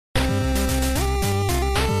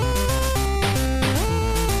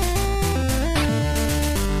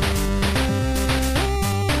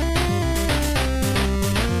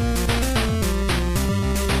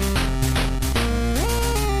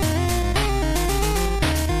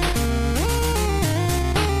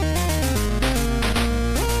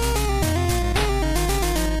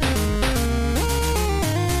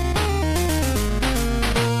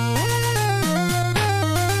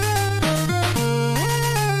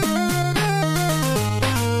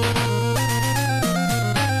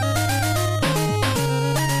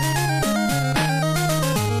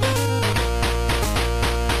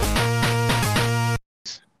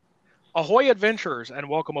Ahoy adventurers, and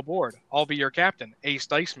welcome aboard. I'll be your captain, Ace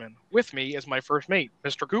Diceman. With me is my first mate,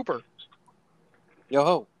 Mr. Cooper. Yo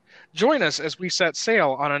ho. Join us as we set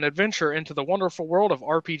sail on an adventure into the wonderful world of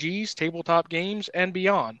RPGs, tabletop games, and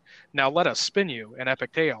beyond. Now let us spin you an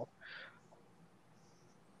epic tale.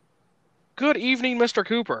 Good evening, Mr.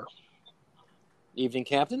 Cooper. Evening,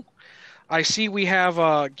 Captain. I see we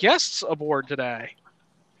have guests aboard today.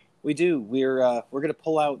 We do. We're going to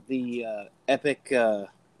pull out the epic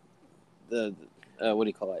what do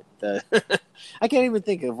you call it? The I can't even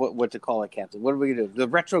think of what to call it, Captain. What are we going to do? The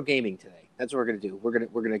retro gaming today. That's what we're going to do. We're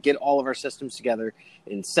going to get all of our systems together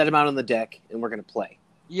and set them out on the deck, and we're going to play.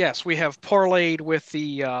 Yes, we have parlayed with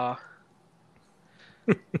the.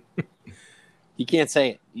 You can't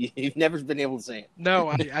say it. You've never been able to say it. No,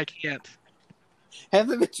 I can't. Have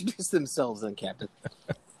them introduce themselves, then, Captain.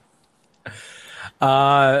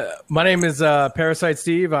 My name is Parasite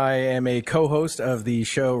Steve. I am a co-host of the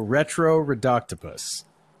show Retro Redoctopus.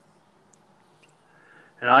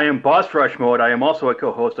 And I am Boss Rush Mode. I am also a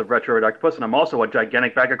co-host of Retro Redoctopus, and I'm also a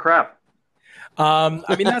gigantic bag of crap.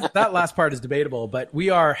 I mean, that last part is debatable, but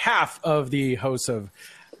we are half of the hosts of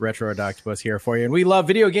Retro Redoctopus here for you. And we love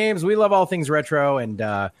video games. We love all things retro. And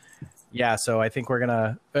so I think we're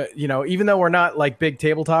going to, even though we're not like big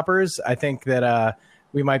tabletoppers, I think that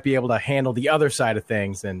we might be able to handle the other side of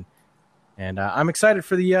things. And I'm excited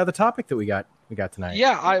for the topic that we got tonight.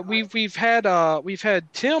 Yeah, we've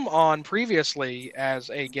had Tim on previously as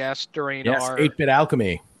a guest during our 8-Bit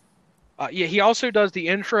Alchemy. He also does the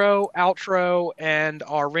intro, outro, and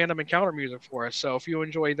our random encounter music for us. So if you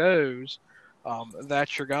enjoy those,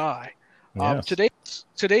 that's your guy. Yes.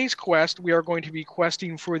 Today's quest, we are going to be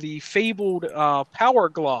questing for the fabled Power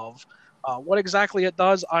Glove. What exactly it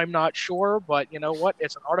does, I'm not sure, but you know what?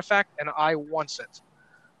 It's an artifact, and I want it.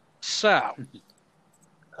 So,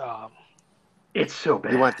 it's so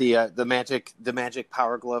bad. You want the magic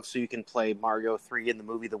Power Glove so you can play Mario 3 in the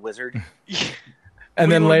movie The Wizard? And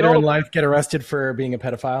then later in life get arrested for being a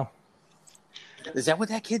pedophile? Is that what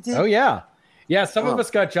that kid did? Oh, yeah. Yeah, some of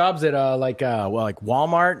us got jobs at like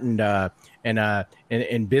Walmart and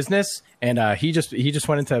in business, and he just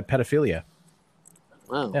went into pedophilia.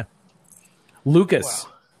 Wow. Yeah. Lucas.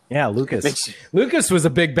 Wow. Yeah, Lucas. Lucas was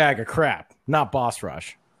a big bag of crap, not Boss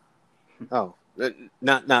Rush. Oh,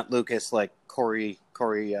 not Lucas, like Corey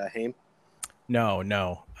Haim? No.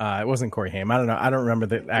 It wasn't Corey Haim. I don't know. I don't remember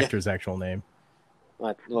the actor's actual name.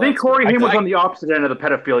 I think Corey Haim was on the opposite end of the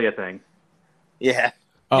pedophilia thing. Yeah.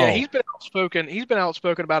 Oh. Yeah, he's been outspoken. He's been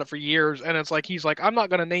outspoken about it for years, and it's like he's like, I'm not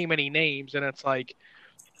going to name any names, and it's like,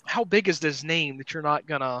 how big is this name that you're not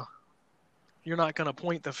gonna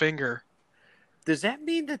point the finger? Does that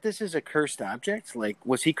mean that this is a cursed object? Like,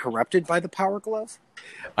 was he corrupted by the Power Glove?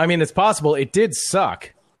 I mean, it's possible. It did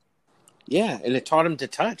suck. Yeah, and it taught him to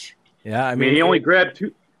touch. Yeah, I mean, he only grabbed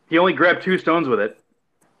two stones with it.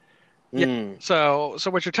 Yeah. So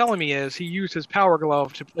what you're telling me is he used his Power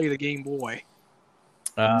Glove to play the Game Boy.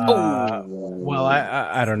 Well,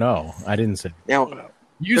 I don't know. I didn't say. Now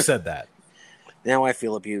you said that. Now I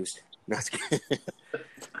feel abused.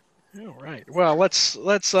 All right. Well, let's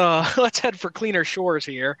head for cleaner shores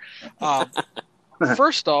here.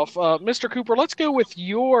 First off, Mr. Cooper, let's go with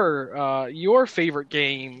your favorite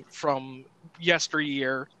game from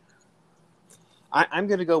yesteryear. I'm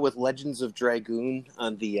going to go with Legends of Dragoon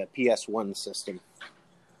on the PS1 system.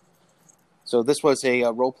 So this was a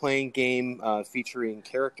role-playing game featuring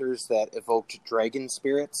characters that evoked dragon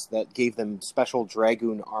spirits that gave them special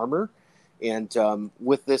dragoon armor. And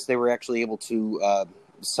with this, they were actually able to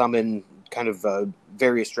summon kind of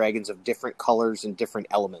various dragons of different colors and different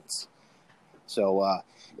elements. So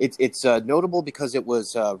it's notable because it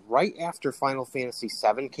was right after Final Fantasy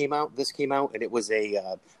VII came out. This came out, and it was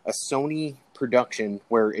a Sony production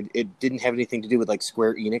where it didn't have anything to do with like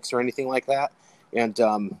Square Enix or anything like that. And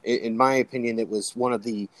in my opinion, it was one of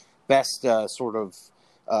the best sort of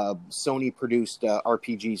Sony-produced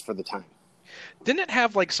RPGs for the time. Didn't it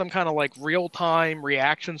have like some kind of like real-time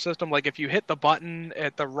reaction system? Like if you hit the button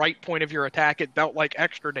at the right point of your attack, it dealt like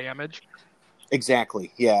extra damage?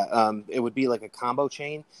 Exactly, yeah. It would be like a combo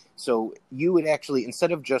chain. So you would actually,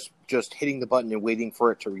 instead of just hitting the button and waiting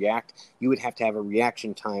for it to react, you would have to have a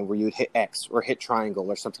reaction time where you would hit X or hit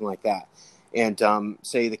triangle or something like that. And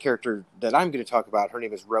say the character that I'm going to talk about, her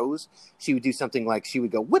name is Rose. She would do something like she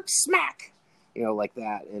would go whip smack, like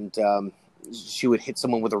that. And she would hit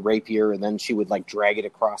someone with a rapier, and then she would like drag it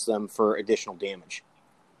across them for additional damage.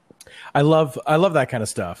 I love that kind of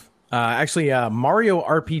stuff. Actually, Mario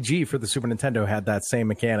RPG for the Super Nintendo had that same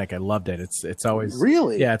mechanic. I loved it. It's always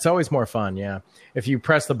it's always more fun. Yeah, if you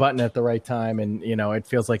press the button at the right time, and it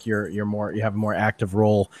feels like you have a more active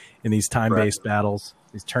role in these time-based battles,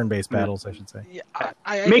 these turn-based battles, I should say. Yeah,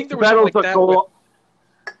 I Make think the there was battles something like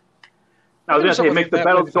that. I was going to say, it makes the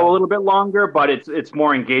battles with, go a little bit longer, but it's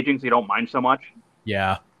more engaging, so you don't mind so much.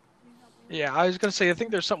 Yeah. Yeah, I was going to say, I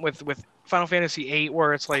think there's something with Final Fantasy VIII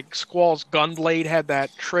where it's like Squall's Gunblade had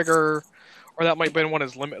that trigger, or that might have been one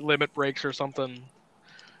of his limit breaks or something.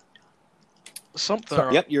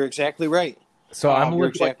 Yep, you're exactly right. So you're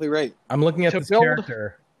exactly right. I'm looking at this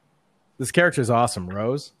character. This character is awesome,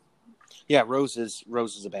 Rose. Yeah, Rose is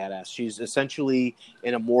a badass. She's essentially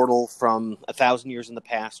an immortal from 1,000 years in the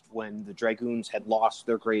past when the Dragoons had lost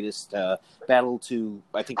their greatest battle to,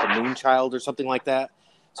 I think, the Moonchild or something like that.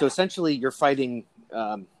 So essentially, you're fighting.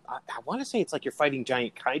 I want to say it's like you're fighting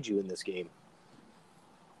giant kaiju in this game.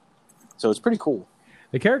 So it's pretty cool.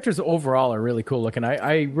 The characters overall are really cool looking.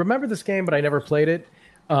 I remember this game, but I never played it.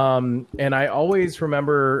 And I always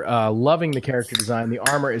remember loving the character design. The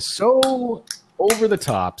armor is so over the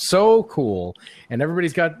top, so cool. And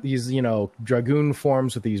everybody's got these, Dragoon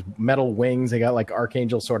forms with these metal wings. They got like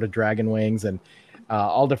Archangel sort of dragon wings and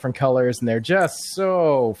all different colors. And they're just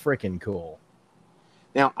so freaking cool.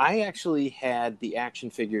 Now, I actually had the action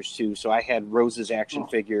figures too. So I had Rose's action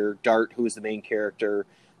figure, Dart, who is the main character,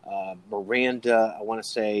 Miranda, I want to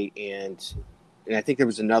say, and I think there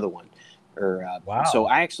was another one. Wow. So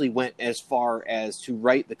I actually went as far as to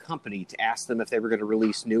write the company to ask them if they were going to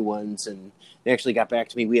release new ones, and they actually got back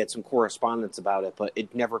to me. We had some correspondence about it, but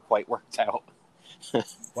it never quite worked out.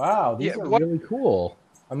 Wow, these are really cool.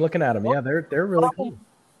 I'm looking at them. Yeah, they're really cool.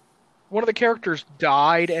 One of the characters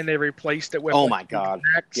died, and they replaced it with my God,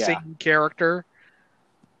 the exact same character.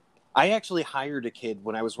 I actually hired a kid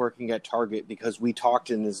when I was working at Target because we talked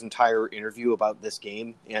in his entire interview about this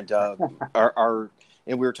game, and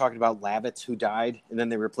and we were talking about Lavitz, who died, and then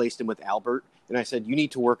they replaced him with Albert. And I said, "You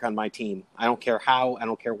need to work on my team. I don't care how, I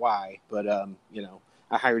don't care why, but I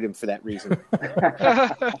hired him for that reason."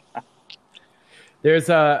 There's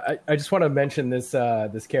I just want to mention this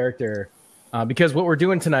character because what we're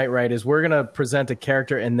doing tonight, right, is we're gonna present a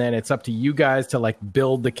character, and then it's up to you guys to like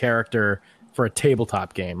build the character for a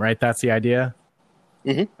tabletop game, right? That's the idea.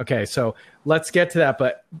 Mm-hmm. Okay, so let's get to that.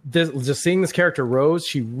 But just seeing this character, Rose,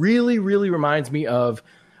 she really, really reminds me of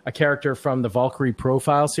a character from the Valkyrie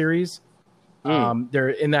Profile series. There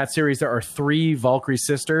in that series, there are 3 Valkyrie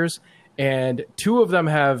sisters, and 2 of them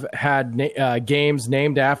have had games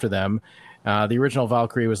named after them. The original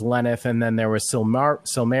Valkyrie was Lenneth, and then there was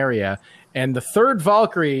Silmeria. And the third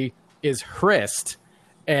Valkyrie is Hrist,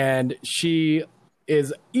 and she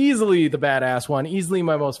is easily the badass one, easily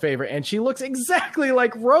my most favorite, and she looks exactly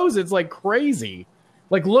like Rose. It's like crazy.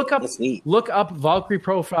 Like look up Valkyrie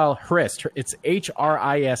Profile Hrist. It's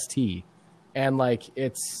Hrist, and like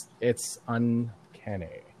it's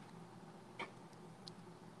uncanny.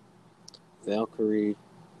 Valkyrie.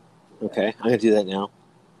 Okay, I'm gonna do that now.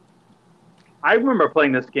 I remember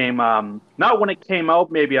playing this game, not when it came out,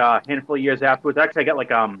 maybe a handful of years afterwards. Actually, I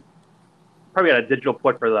got probably got a digital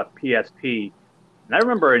port for the PSP. And I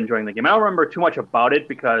remember enjoying the game. I don't remember too much about it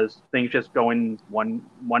because things just go in one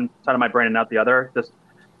side of my brain and not the other. Just,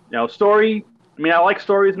 story. I mean, I like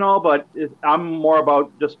stories and all, but I'm more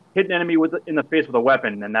about just hitting an enemy in the face with a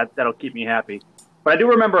weapon, and that'll keep me happy. But I do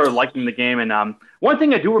remember liking the game. And one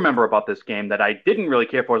thing I do remember about this game that I didn't really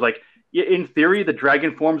care for is, like, in theory, the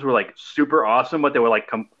dragon forms were, like, super awesome, but they were, like,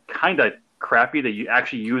 kind of crappy that you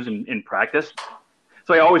actually use in practice.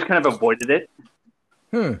 So I always kind of avoided it.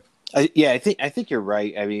 I think you're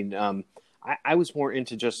right. I mean, I was more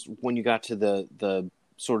into just when you got to the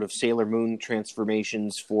sort of Sailor Moon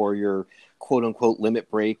transformations for your quote unquote limit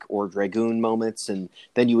break or Dragoon moments, and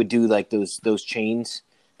then you would do like those chains.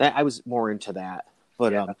 That I was more into that.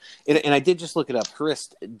 But and I did just look it up.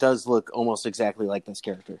 Hrist does look almost exactly like this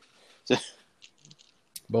character.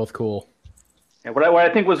 Both cool. Yeah, what I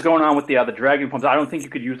think was going on with the dragon forms, I don't think you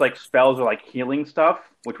could use like spells or like healing stuff,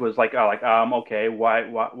 which was like, okay,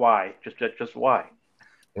 why? Just why?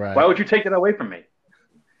 Right. Why would you take that away from me?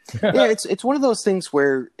 Yeah, it's one of those things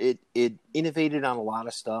where it innovated on a lot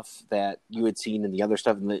of stuff that you had seen in the other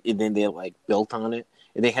stuff, and then they like built on it,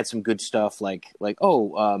 and they had some good stuff like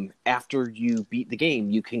after you beat the game,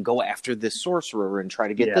 you can go after this sorcerer and try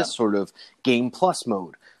to get this sort of game plus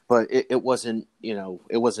mode, but it wasn't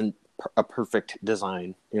a perfect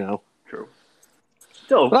design, True.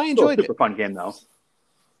 Still, but I enjoyed it. Super fun game though.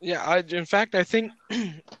 Yeah, in fact, I think,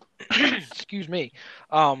 excuse me,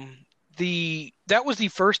 that was the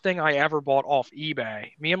first thing I ever bought off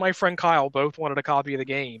eBay. Me and my friend Kyle both wanted a copy of the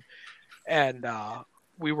game, and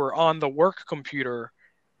we were on the work computer.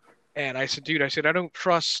 And I said, dude, I don't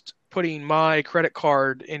trust putting my credit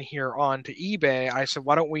card in here onto eBay. I said,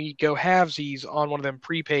 why don't we go halvesies on one of them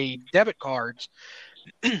prepaid debit cards,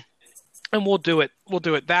 and we'll do it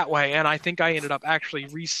that way. And I think I ended up actually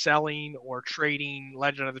reselling or trading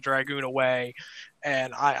Legend of the Dragoon away,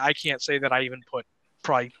 and I can't say that I even put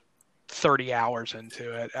probably 30 hours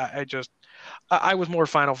into it. I was more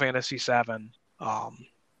Final Fantasy VII.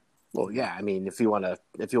 Well, yeah, I mean, if you want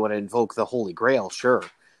to invoke the Holy Grail, sure,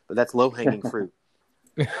 but that's low hanging fruit.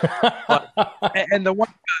 And the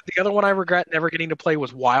other one I regret never getting to play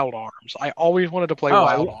was Wild Arms. I always wanted to play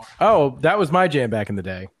Wild Arms. Oh, that was my jam back in the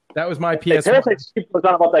day. That was my PS1. Parasite Eve goes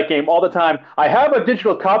on about that game all the time. I have a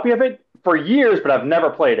digital copy of it for years, but I've never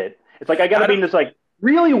played it. It's like I got to be in this like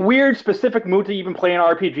really weird, specific mood to even play an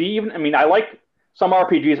RPG. Even I mean, I like some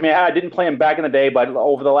RPGs. I mean, I didn't play them back in the day, but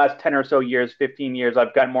over the last 10 or so years, 15 years,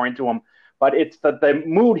 I've gotten more into them. But it's the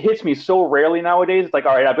mood hits me so rarely nowadays. It's like,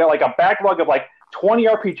 all right, I've got like a backlog of like 20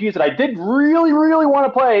 RPGs that I did really, really want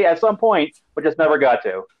to play at some point, but just never got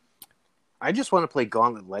to. I just want to play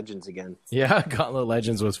Gauntlet Legends again. Yeah, Gauntlet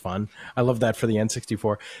Legends was fun. I love that for the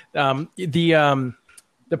N64.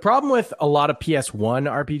 The problem with a lot of PS1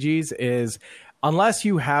 RPGs is unless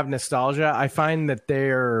you have nostalgia, I find that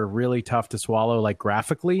they're really tough to swallow, like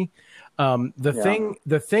graphically.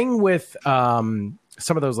 The thing with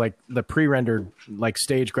some of those like the pre-rendered like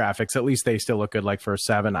stage graphics, at least they still look good. Like for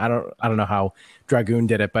 7, I don't know how Dragoon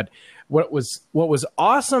did it, but what was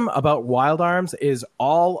awesome about Wild Arms is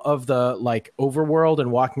all of the like overworld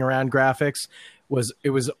and walking around graphics was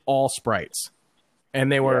all sprites,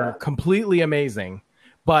 and they were completely amazing.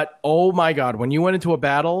 But oh my god, when you went into a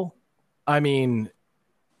battle, I mean,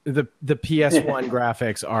 the PS1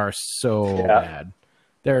 graphics are so bad.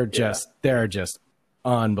 They're just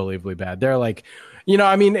unbelievably bad. They're like,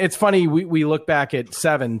 I mean, it's funny. We look back at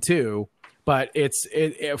 7 too, but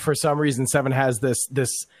it for some reason 7 has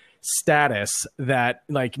this status that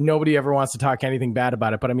like nobody ever wants to talk anything bad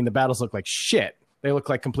about it. But I mean, the battles look like shit. They look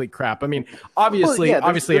like complete crap. I mean, obviously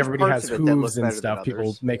everybody has hooves and stuff.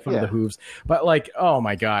 People make fun of the hooves, but like, oh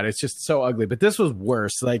my god, it's just so ugly. But this was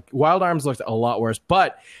worse. Like Wild Arms looked a lot worse.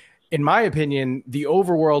 But in my opinion, the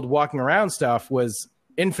overworld walking around stuff was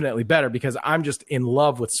infinitely better because I'm just in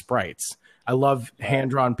love with sprites. I love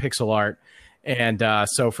hand-drawn pixel art. And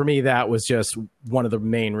so for me, that was just one of the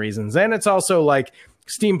main reasons. And it's also like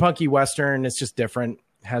steampunky Western. It's just different.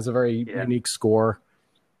 Has a very unique score.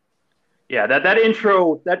 Yeah, that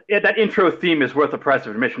intro theme is worth the price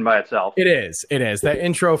of admission by itself. It is. That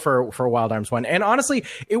intro for Wild Arms 1. And honestly,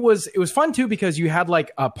 it was fun too because you had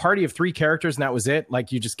like a party of 3 characters and that was it.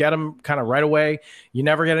 Like you just get them kind of right away. You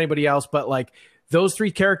never get anybody else, but like those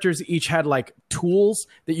 3 characters each had like tools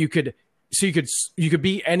that you could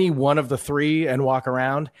be any one of the 3 and walk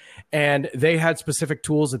around, and they had specific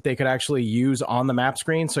tools that they could actually use on the map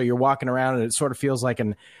screen. So you're walking around and it sort of feels like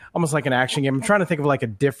almost like an action game. I'm trying to think of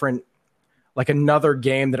like another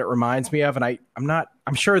game that it reminds me of. And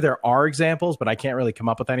I'm sure there are examples, but I can't really come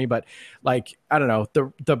up with any, but like, I don't know,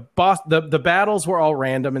 the battles were all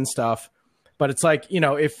random and stuff, but it's like,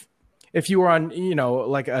 if you were on,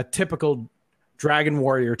 like a typical Dragon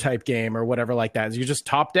Warrior type game or whatever like that, you're just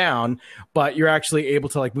top down, but you're actually able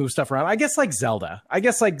to like move stuff around. I guess like Zelda,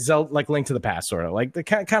 like Link to the Past, sort of like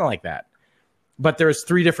kind of like that. But there's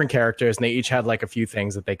 3 different characters and they each had like a few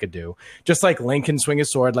things that they could do. Just like Link can swing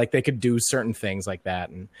his sword, like they could do certain things like that.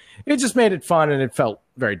 And it just made it fun and it felt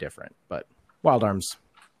very different. But Wild Arms,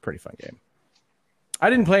 pretty fun game. I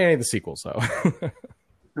didn't play any of the sequels though.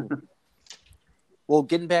 Well,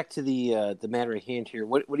 getting back to the matter at hand here,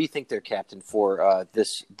 what do you think there, Captain, for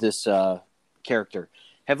this character?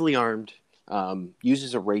 Heavily armed,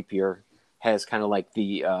 uses a rapier, has kind of like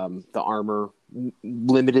the armor,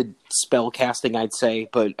 limited spell casting, I'd say,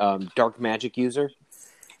 but dark magic user.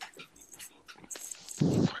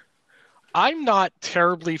 I'm not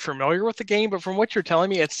terribly familiar with the game, but from what you're telling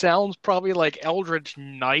me, it sounds probably like Eldritch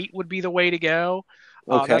Knight would be the way to go.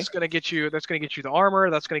 Okay. That's going to get you the armor.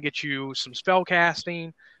 That's going to get you some spell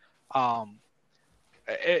casting.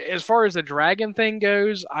 As far as the dragon thing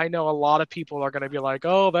goes, I know a lot of people are going to be like,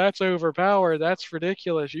 "Oh, that's overpowered. That's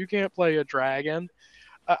ridiculous. You can't play a dragon."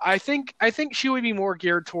 I think she would be more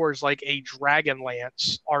geared towards like a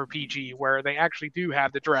Dragonlance RPG where they actually do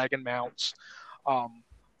have the dragon mounts.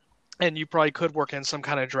 And you probably could work in some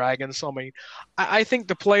kind of dragon. So, I think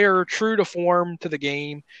the player, true to form to the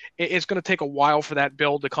game, it's going to take a while for that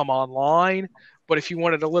build to come online. But if you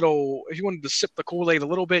wanted to sip the Kool-Aid a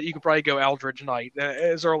little bit, you could probably go Eldritch Knight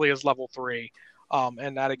as early as level 3,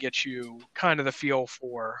 and that'll get you kind of the feel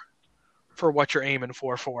for what you're aiming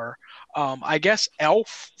for. I guess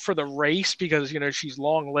Elf for the race because she's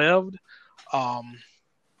long lived.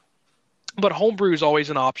 But homebrew is always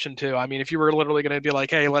an option too. I mean, if you were literally going to be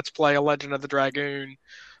like, hey, let's play a Legend of the Dragoon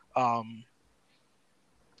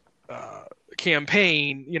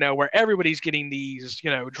campaign, where everybody's getting these,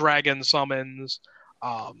 dragon summons,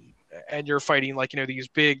 and you're fighting like, these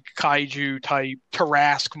big kaiju type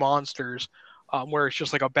Tarrasque monsters, where it's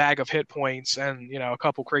just like a bag of hit points and, a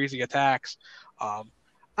couple crazy attacks. I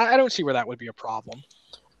don't see where that would be a problem.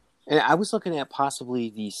 And I was looking at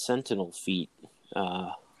possibly the Sentinel feat,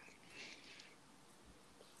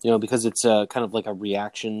 because it's kind of like a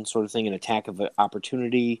reaction sort of thing, an attack of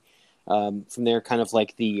opportunity. From there, kind of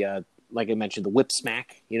like the, like I mentioned, the whip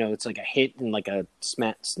smack. It's like a hit and like a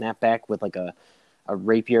snapback with like a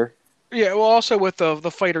rapier. Yeah, well, also with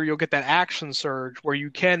the fighter, you'll get that action surge where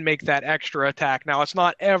you can make that extra attack. Now, it's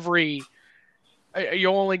not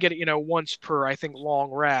you'll only get it, once per, I think,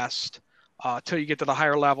 long rest till you get to the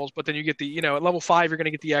higher levels. But then you get the, at level 5, you're going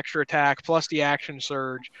to get the extra attack plus the action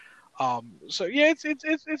surge. So yeah,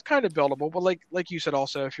 it's kind of buildable. But like you said,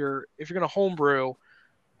 also if you're going to homebrew,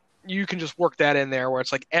 you can just work that in there where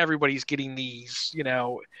it's like everybody's getting these,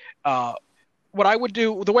 what I would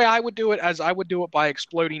do, the way I would do it, as I would do it by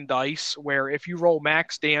exploding dice, where if you roll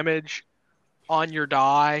max damage on your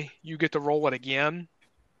die, you get to roll it again.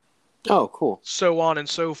 Oh, cool. So on and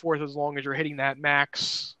so forth, as long as you're hitting that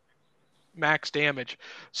max damage.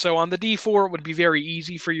 So on the D4, it would be very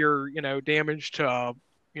easy for your, damage to,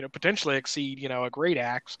 potentially exceed, a great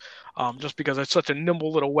axe, just because it's such a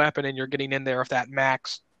nimble little weapon and you're getting in there with that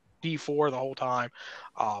max D4 the whole time.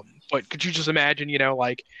 But could you just imagine,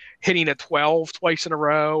 like hitting a 12 twice in a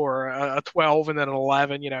row, or a 12 and then an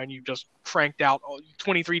 11, and you just cranked out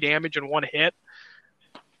 23 damage in one hit,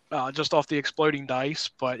 just off the exploding dice.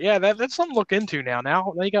 But yeah, that's something to look into now.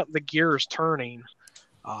 Now they got the gears turning.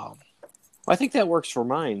 I think that works for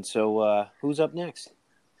mine. So who's up next?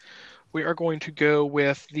 We are going to go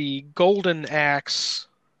with the Golden Axe.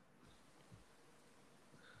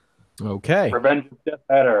 Okay. Revenge of Death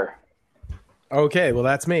Adder. Okay, well,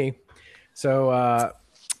 that's me. So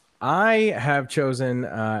I have chosen,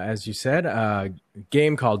 as you said, a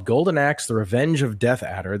game called Golden Axe, The Revenge of Death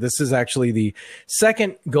Adder. This is actually the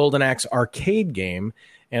second Golden Axe arcade game,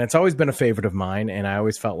 and it's always been a favorite of mine, and I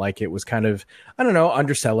always felt like it was kind of,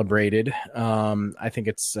 under-celebrated. I think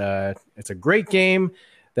it's a great game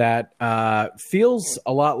that feels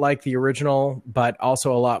a lot like the original, but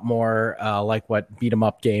also a lot more like what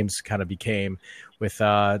beat-em-up games kind of became with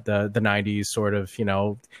the 90s sort of,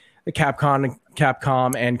 the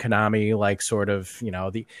Capcom and Konami, like sort of,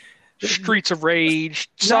 the Streets of Rage,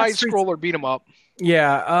 side-scroller beat-em-up.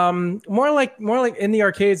 Yeah, more like in the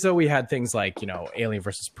arcades, though, we had things like, Alien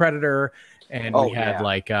versus Predator, and we had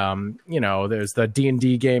like, there's the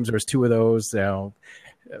D&D games. There was 2 of those,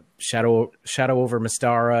 Shadow over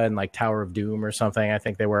Mystara and like Tower of Doom or something, I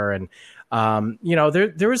think they were. And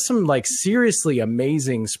there was some like seriously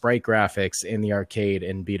amazing sprite graphics in the arcade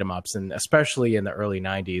and beat 'em ups, and especially in the early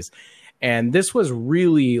 90s. And this was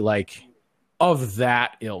really like of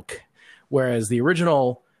that ilk, whereas the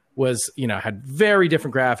original was, had very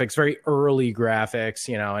different graphics, very early graphics,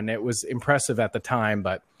 and it was impressive at the time.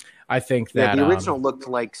 But I think that the original looked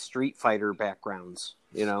like Street Fighter backgrounds,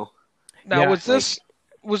 Now,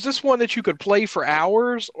 was this one that you could play for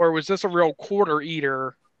hours, or was this a real quarter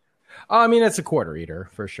eater? I mean, it's a quarter eater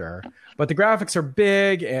for sure, but the graphics are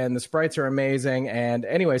big and the sprites are amazing. And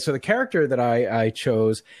anyway, so the character that I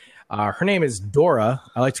chose, her name is Dora.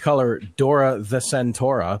 I like to call her Dora the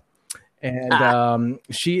Centaura. And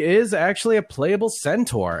she is actually a playable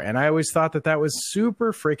centaur. And I always thought that was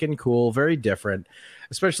super freaking cool, very different,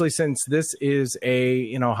 especially since this is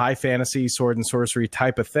a, high fantasy sword and sorcery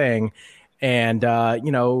type of thing. And,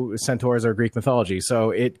 centaurs are Greek mythology. So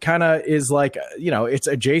it kind of is like, it's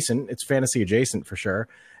adjacent. It's fantasy adjacent for sure.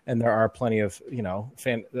 And there are plenty of,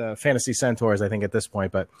 fantasy centaurs, I think, at this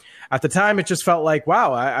point. But at the time, it just felt like,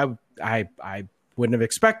 wow, I wouldn't have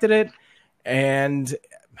expected it. And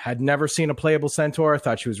had never seen a playable centaur. I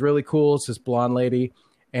thought she was really cool. It's this blonde lady.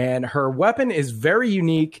 And her weapon is very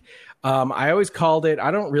unique. I always called it, I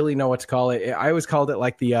don't really know what to call it. I always called it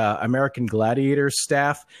like the American Gladiator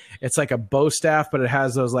staff. It's like a bow staff, but it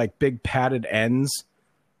has those like big padded ends.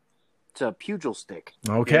 It's a pugil stick.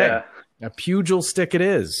 Okay. Yeah. A pugil stick it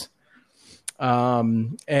is.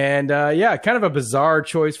 Kind of a bizarre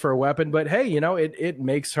choice for a weapon, but hey, it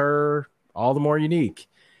makes her all the more unique.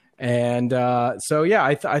 And so yeah,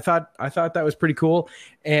 I thought that was pretty cool.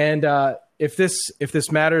 And if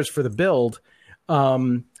this matters for the build,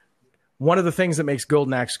 one of the things that makes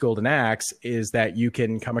Golden Axe is that you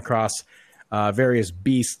can come across various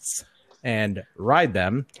beasts and ride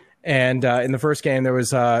them. And in the first game, there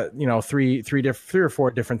was three or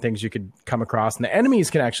four different things you could come across, and the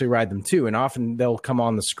enemies can actually ride them too. And often they'll come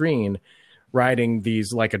on the screen riding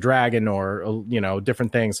these like a dragon or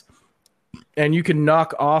different things, and you can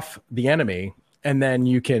knock off the enemy, and then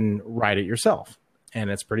you can ride it yourself,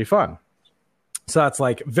 and it's pretty fun. So that's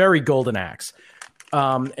like very Golden Axe.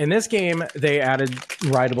 In this game, they added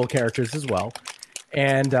rideable characters as well.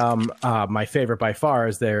 And my favorite by far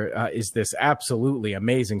is this absolutely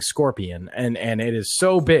amazing scorpion, and it is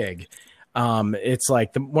so big. It's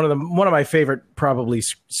like one of my favorite probably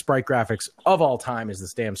sprite graphics of all time is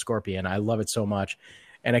this damn scorpion. I love it so much,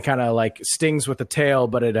 and it kind of like stings with the tail,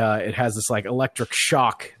 but it has this like electric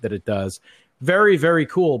shock that it does. Very, very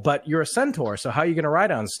cool. But you're a centaur, so how are you going to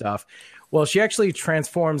ride on stuff? Well, she actually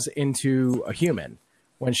transforms into a human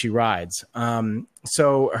when she rides.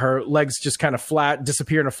 So her legs just kind of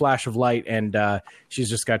disappear in a flash of light, and she's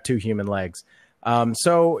just got 2 human legs.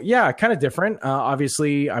 So yeah, kind of different.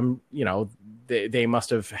 Obviously, they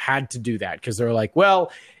must have had to do that because they're like,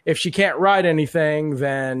 well, if she can't ride anything,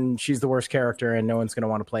 then she's the worst character, and no one's going to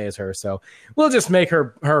want to play as her. So we'll just make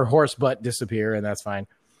her horse butt disappear, and that's fine.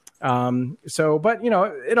 But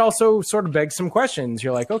it also sort of begs some questions.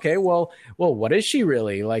 You're like, okay, well, what is she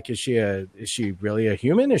really? Like, is she really a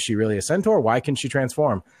human? Is she really a centaur? Why can she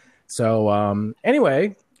transform? So,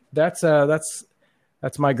 anyway, that's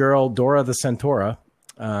my girl, Dora the Centaura,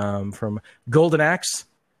 from Golden Axe,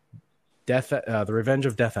 The Revenge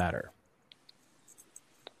of Death Adder.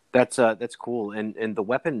 That's cool. And the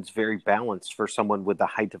weapon's very balanced for someone with the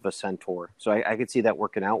height of a centaur. So I could see that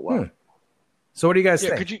working out well. So what do you guys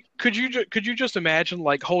think? Could you just imagine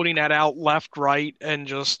like holding that out left, right, and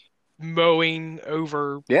just mowing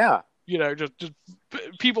over? Yeah. Just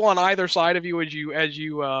people on either side of you as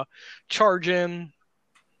you charge in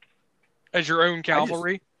as your own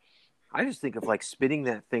cavalry. I just think of like spinning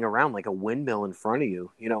that thing around like a windmill in front of you,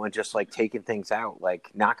 and just like taking things out,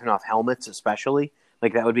 like knocking off helmets, especially.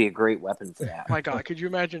 Like that would be a great weapon for that. My God, could you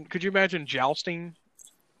imagine jousting?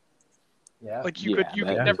 Yeah. Like you could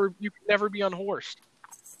never be unhorsed.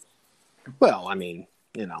 Well, I mean,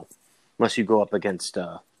 unless you go up against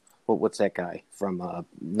what's that guy from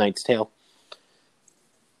Knight's Tale?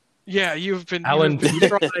 Yeah, you've been Alan.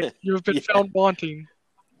 You've been found wanting.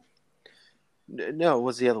 No, it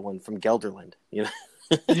was the other one from Gelderland.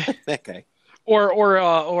 That guy. Or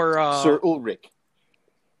Sir Ulrich.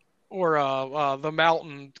 Or the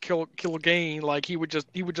mountain Kilgane, like he would just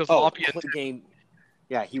lop you.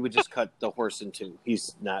 Yeah, he would just cut the horse in two.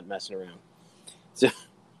 He's not messing around.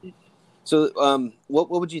 So what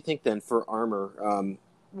would you think then for armor?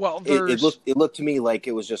 Well, it looked to me like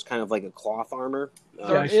it was just kind of like a cloth armor.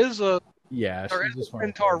 There is a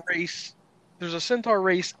centaur race. There's a centaur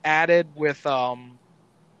race added with it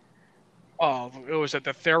was at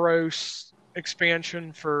the Theros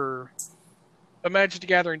expansion for the Magic the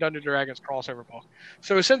Gathering Dungeons & Dragons crossover book.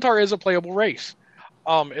 So a centaur is a playable race.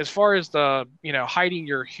 As far as the hiding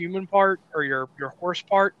your human part or your horse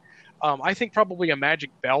part, I think probably a magic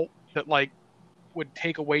belt that like would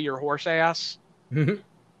take away your horse ass.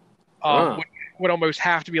 Would almost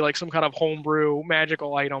have to be like some kind of homebrew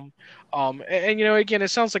magical item. And again, it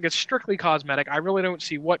sounds like it's strictly cosmetic. I really don't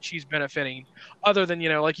see what she's benefiting other than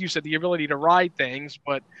like you said, the ability to ride things.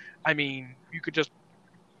 But I mean, you could just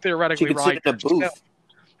theoretically ride the booth.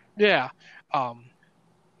 Yeah.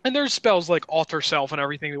 And there's spells like Alter Self and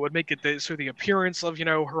everything that would make it so the appearance of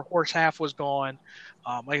her horse half was gone,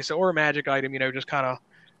 like I said, or a magic item, just kind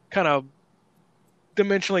of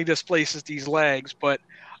dimensionally displaces these legs. But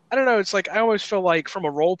I don't know. It's like I always feel like from a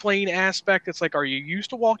role playing aspect, it's like, are you used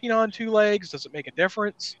to walking on 2 legs? Does it make a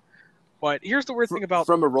difference? But here's the weird thing about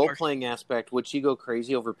from a role playing aspect, would she go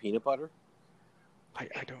crazy over peanut butter? I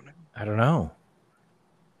don't know. I don't know.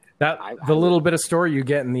 The little bit of story you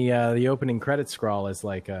get in the opening credit scroll is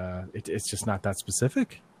like it's just not that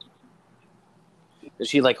specific. Does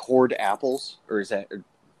she like hoard apples, or is that? Or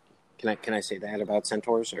can I say that about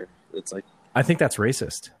centaurs, or it's like? I think that's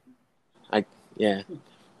racist. I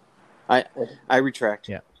retract.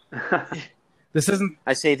 Yeah. This isn't.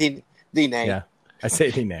 I say the nay. Yeah, I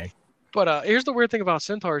say the nay. But here's the weird thing about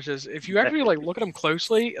centaurs is if you actually like look at them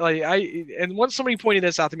closely, and once somebody pointed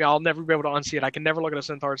this out to me, I'll never be able to unsee it. I can never look at a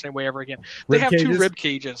centaur the same way ever again. They have 2 rib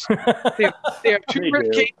cages. They have 2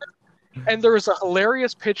 rib cages, And there was a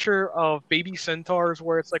hilarious picture of baby centaurs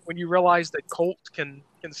where it's like when you realize that colts can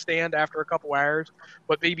stand after a couple hours,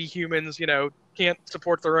 but baby humans, can't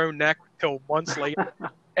support their own neck till months later.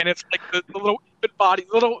 And it's like the little infant body,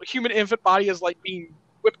 little human infant body is like being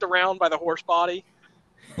whipped around by the horse body.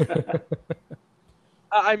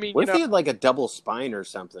 I mean, what if they had like a double spine or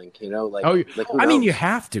something? Like I mean, you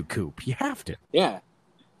have to, Coop. You have to. Yeah.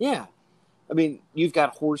 I mean, you've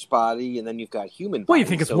got horse body, and then you've got human body. What, you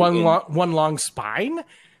think it's one long spine?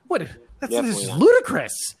 What? That's Definitely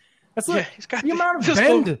ludicrous. That's he's got the amount of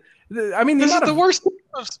bend. This is the worst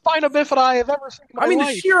spina bifida I have ever seen in my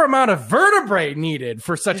life. The sheer amount of vertebrae needed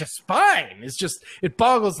for such a spine is it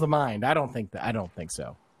boggles the mind. I don't think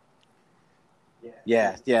so.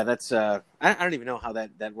 Yeah. That's I don't even know how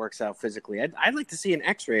that works out physically. I'd like to see an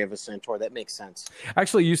X-ray of a centaur. That makes sense. I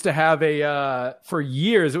actually used to have for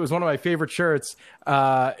years. It was one of my favorite shirts.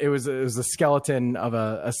 It was a skeleton of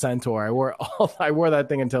a centaur. I wore that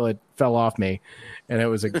thing until it fell off me, and it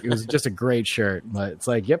was just a great shirt. But it's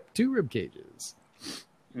like, yep, 2 rib cages.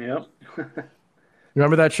 Yep.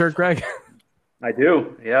 Remember that shirt, Greg? I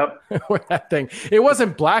do. Yep. That thing. It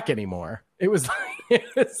wasn't black anymore. It was like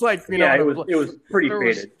it was pretty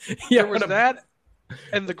faded. There was that,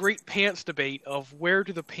 and the great pants debate of where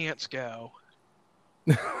do the pants go?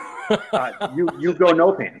 You go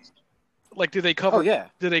no pants. Like, do they cover? Oh, yeah.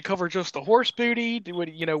 Do they cover just the horse booty? Would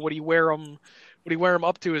he wear them? Would he wear them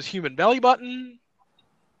up to his human belly button?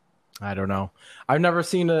 I don't know. I've never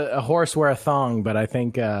seen a horse wear a thong, but I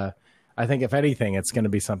think if anything, it's going to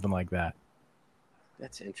be something like that.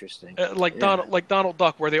 That's interesting. Like Donald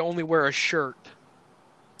Duck, where they only wear a shirt.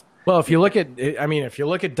 Well, if you look at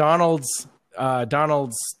Donald's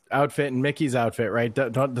outfit and Mickey's outfit, right?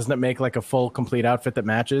 Doesn't it make like a full, complete outfit that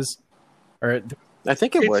matches? Or I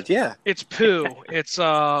think it would. Yeah. It's Pooh. It's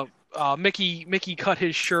Mickey cut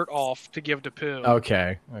his shirt off to give to Pooh.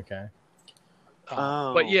 Okay.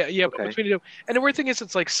 But yeah. Okay. But between the two, and the weird thing is,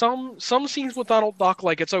 it's like some scenes with Donald Duck,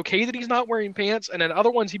 like it's okay that he's not wearing pants, and then other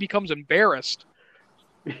ones he becomes embarrassed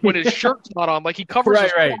when his shirt's not on. Like he covers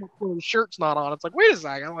his arms when his shirt's not on. It's like, wait a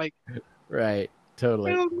second, like, right,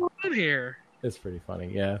 totally. What's going on here? It's pretty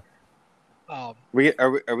funny, yeah. Are we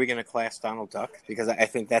going to class Donald Duck? Because I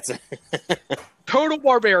think that's a total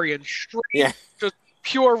barbarian, straight, just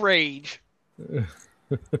pure rage.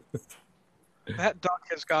 That duck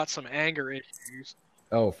has got some anger issues.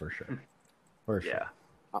 Oh, for sure. Yeah.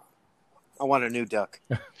 I want a new duck.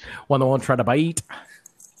 One that won't try to bite.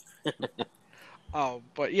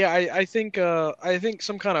 But yeah, I think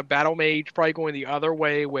some kind of battle mage, probably going the other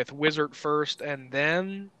way with wizard first and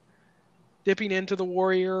then dipping into the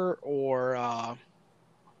warrior, or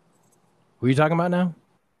who are you talking about now?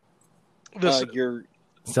 You're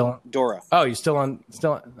still on Dora. Oh, you're still on.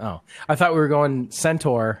 Oh, I thought we were going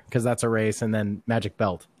centaur because that's a race, and then magic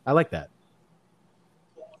belt. I like that.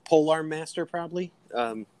 Polearm Master, probably.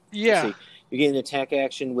 Yeah. You get an attack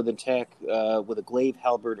action with a glaive,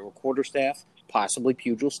 halberd, or quarterstaff, possibly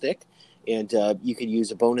pugil stick, and you can use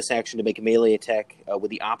a bonus action to make a melee attack with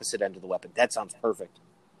the opposite end of the weapon. That sounds perfect.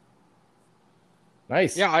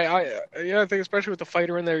 Nice. Yeah, I think especially with the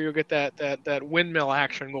fighter in there, you'll get that windmill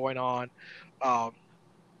action going on.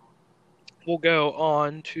 We'll go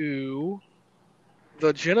on to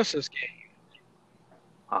the Genesis game.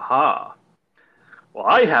 Aha. Well,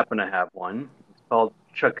 I happen to have one. It's called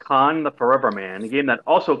Chakan the Forever Man, a game that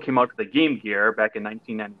also came out to the Game Gear back in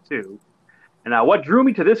 1992. And what drew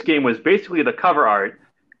me to this game was basically the cover art,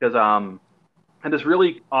 because had this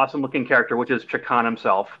really awesome-looking character, which is Chakan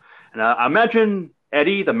himself. And imagine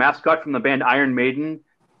Eddie, the mascot from the band Iron Maiden,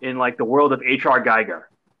 in like the world of H.R. Geiger,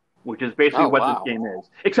 which is basically this game is.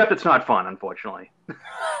 Except it's not fun, unfortunately,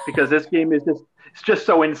 because this game is just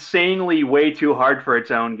so insanely way too hard for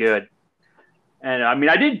its own good. And I mean,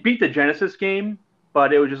 I did beat the Genesis game,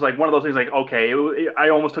 but it was just like one of those things. Like, okay, I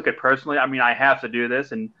almost took it personally. I mean, I have to do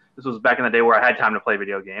this, and this was back in the day where I had time to play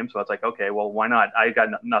video games, so it's like, okay, well, why not? I got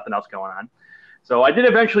nothing else going on. So I did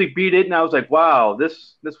eventually beat it, and I was like, wow,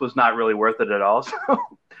 this was not really worth it at all. So,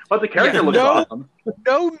 but the character looks awesome.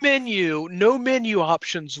 No menu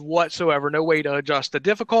options whatsoever. No way to adjust the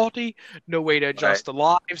difficulty. No way to adjust the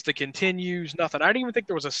lives, the continues, nothing. I didn't even think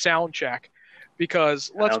there was a sound check,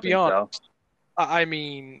 because let's be honest. So. I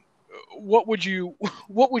mean, what would you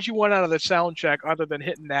want out of the sound check other than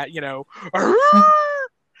hitting that,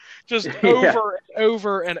 just over and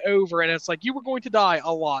over and over, and it's like you were going to die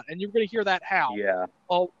a lot, and you're going to hear that howl. Yeah,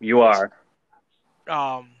 you are.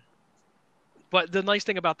 But the nice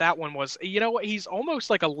thing about that one was, he's almost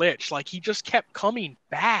like a lich. Like, he just kept coming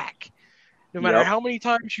back. No matter how many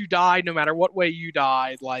times you died, no matter what way you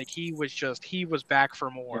died, like, he was back for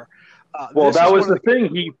more. Well, this that is was one the of the,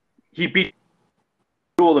 thing. He beat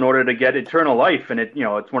Duel in order to get eternal life, and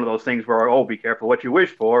it's one of those things where, oh, be careful what you wish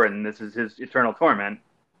for, and this is his eternal torment.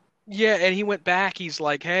 yeah, and he went back. He's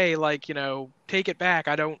like, hey, like, take it back.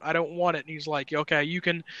 I don't want it. And he's like, okay, you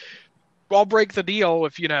can. I'll break the deal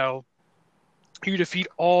if you defeat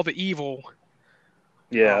all the evil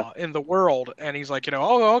Yeah. in the world. And he's like,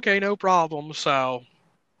 oh, okay, no problem. So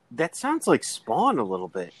That sounds like Spawn a little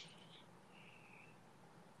bit.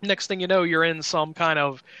 next thing you know, you're in some kind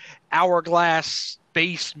of hourglass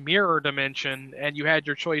space mirror dimension, and you had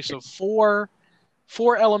your choice of four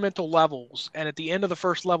elemental levels. And at the end of the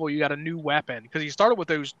first level, you got a new weapon because you started with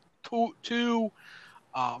those two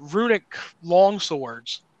runic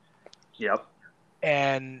longswords. Yep.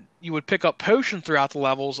 And you would pick up potions throughout the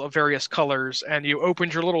levels of various colors, and you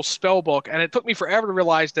opened your little spell book. And it took me forever to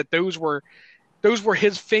realize that those were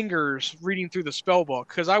his fingers reading through the spell book,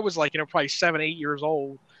 because I was like, probably 7, 8 years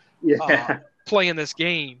old Yeah. playing this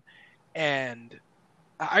game, and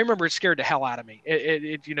I remember it scared the hell out of me.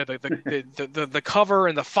 The cover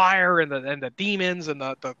and the fire and the demons and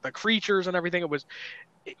the creatures and everything. It was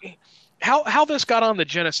how this got on the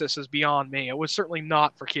Genesis is beyond me. It was certainly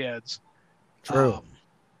not for kids. True.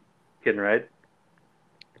 Kidding, right?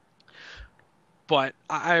 But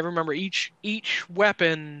I remember each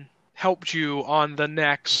weapon helped you on the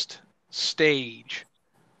next stage.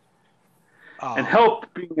 And help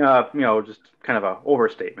being, just kind of a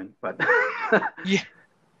overstatement, but Yeah.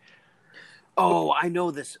 Oh, I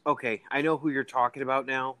know this. Okay, I know who you're talking about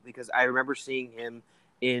now because I remember seeing him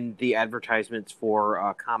in the advertisements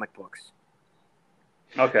for comic books.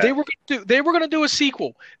 okay. They were going to do a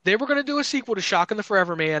sequel. They were going to do a sequel to Shock and the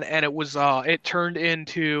Forever Man, and it turned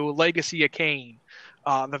into Legacy of Kain,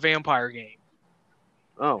 the vampire game.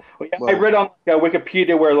 Oh, Well, yeah, well. I read on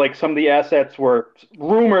Wikipedia where like some of the assets were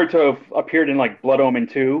rumored to have appeared in like Blood Omen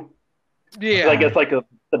 2. Yeah. I guess like the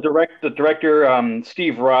director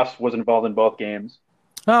Steve Ross was involved in both games.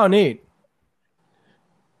 Oh, neat.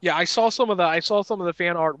 Yeah, I saw some of the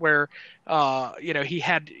fan art where, he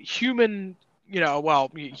had human,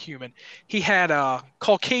 human. He had a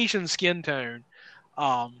Caucasian skin tone,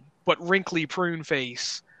 but wrinkly prune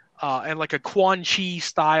face, and like a Quan Chi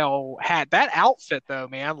style hat. That outfit, though,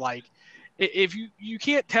 man, like, if you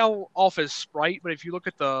can't tell off his sprite, but if you look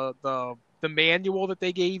at the manual that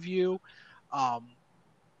they gave you,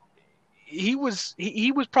 he was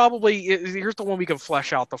probably, here's the one we can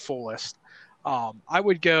flesh out the fullest. I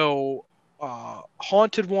would go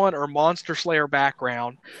Haunted One or Monster Slayer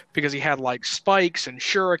background, because he had like spikes and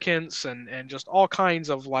shurikens and just all kinds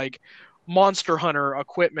of like Monster Hunter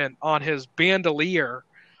equipment on his bandolier,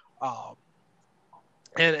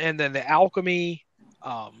 and then the alchemy.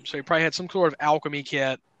 So you probably had some sort of alchemy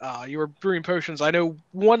kit. You were brewing potions. I know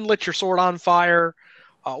one lit your sword on fire.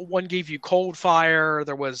 One gave you cold fire.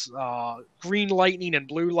 There was green lightning and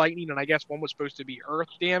blue lightning, and I guess one was supposed to be earth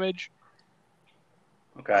damage.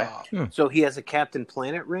 Okay. So he has a Captain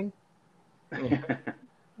Planet ring?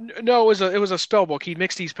 No, it was a spell book. He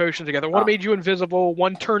mixed these potions together. One made you invisible.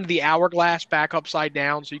 One turned the hourglass back upside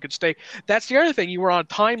down so you could stay. That's the other thing. You were on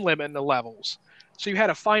time limit in the levels, so you had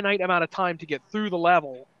a finite amount of time to get through the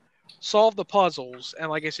level, solve the puzzles, and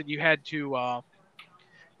like I said, you had to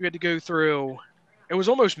go through. It was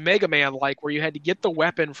almost Mega Man like, where you had to get the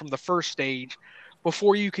weapon from the first stage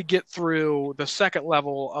before you could get through the second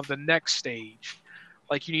level of the next stage.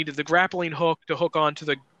 Like, you needed the grappling hook to hook onto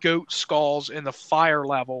the goat skulls in the fire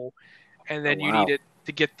level, and then you needed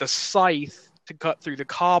to get the scythe to cut through the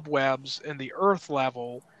cobwebs in the earth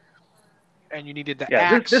level, and you needed the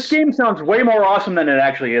axe. This game sounds way more awesome than it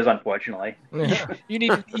actually is, unfortunately. You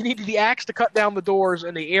needed the axe to cut down the doors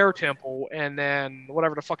in the air temple, and then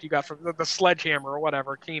whatever the fuck you got from the sledgehammer or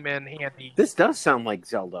whatever came in handy. This does sound like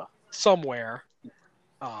Zelda. Somewhere.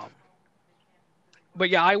 But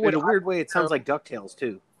yeah, I would. In a weird way, it sounds like DuckTales,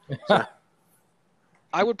 too.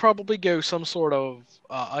 I would probably go some sort of,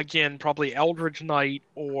 again, probably Eldritch Knight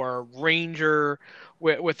or Ranger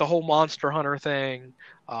with the whole Monster Hunter thing,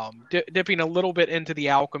 dipping a little bit into the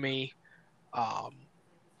alchemy.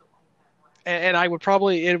 And I would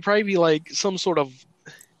it'd probably be like some sort of,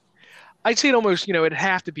 I'd say it almost, it'd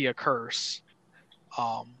have to be a curse.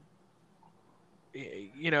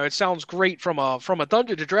 It sounds great from a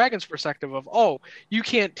Dungeons and Dragons perspective of, oh, you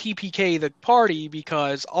can't TPK the party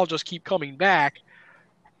because I'll just keep coming back.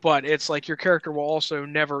 But it's like your character will also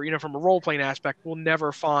never, from a role-playing aspect, will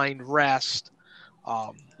never find rest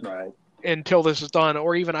Right. until this is done.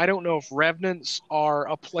 Or even, I don't know if Revenants are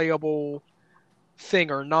a playable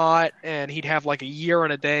thing or not, and he'd have like a year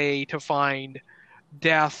and a day to find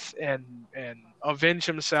death and avenge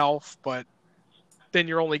himself, but then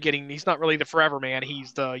you're only getting. He's not really the forever man.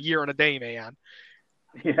 He's the year and a day man.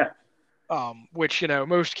 Yeah. Which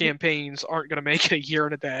most campaigns aren't going to make it a year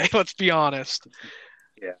and a day. Let's be honest.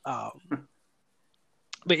 Yeah.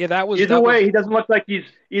 But yeah, that was Either way, he doesn't look like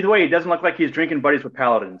he's drinking buddies with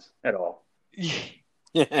paladins at all.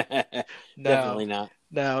 Definitely not.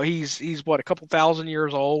 No, he's what, a couple thousand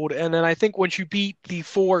years old, and then I think once you beat the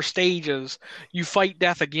 4 stages, you fight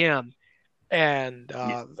death again, and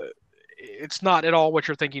it's not at all what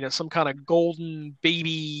you're thinking. It's some kind of golden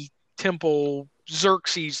baby temple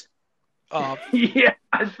Xerxes. Yeah,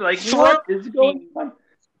 it's like what is going on?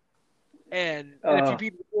 And if you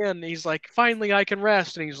beat him again, he's like, finally I can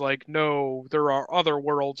rest. And he's like, no, there are other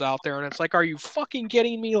worlds out there. And it's like, are you fucking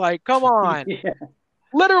kidding me? Like, come on. Yeah.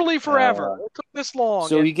 Literally forever. It took this long.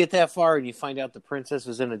 So you get that far and you find out the princess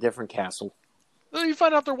was in a different castle. Then you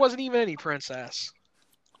find out there wasn't even any princess.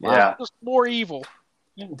 Yeah. Just more evil.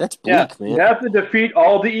 That's bleak, man. You have to defeat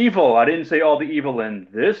all the evil. I didn't say all the evil in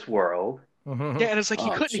this world. Mm-hmm. Yeah, and it's like he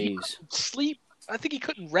couldn't sleep. I think he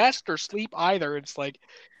couldn't rest or sleep either. It's like,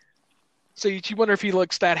 so you wonder if he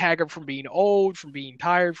looks that haggard from being old, from being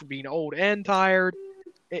tired, from being old and tired.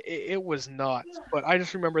 It was nuts. But I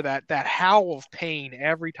just remember that howl of pain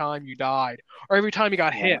every time you died, or every time you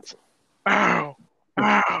got hit. Ow!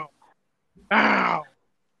 Ow! Ow!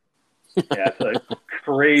 Yeah, it's like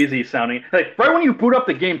crazy sounding. Like right when you boot up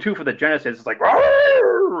the game too for the Genesis, it's like,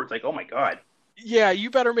 Rawr! It's like, oh my god. Yeah, you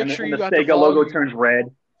better make sure you got the the Sega logo volume. turns red.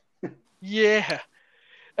 Yeah,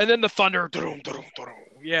 and then the thunder.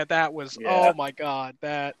 Yeah, that was. Yeah. Oh my god,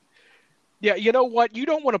 that. Yeah, you know what? You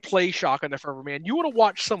don't want to play Shotgun the Forever Man. You want to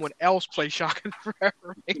watch someone else play Shotgun the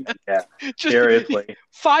Forever Man. Yeah, Just seriously.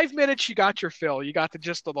 5 minutes, you got your fill. You got the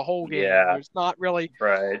gist of the whole game. Yeah. There's not really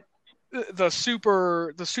Right. the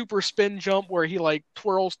super spin jump where he like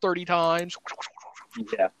twirls 30 times.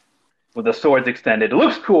 Yeah. With the swords extended. It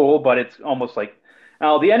looks cool, but it's almost like,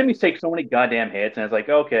 oh, the enemies take so many goddamn hits, and it's like,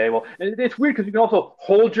 okay, well, it's weird because you can also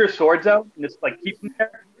hold your swords out and just like keep them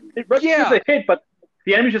there. It registers a hit, but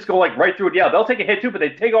the enemies just go like right through it. Yeah, they'll take a hit too, but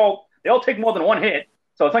they all take more than one hit,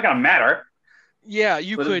 so it's not gonna matter. Yeah,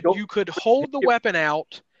 you could hold the weapon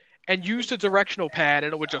out and use the directional pad,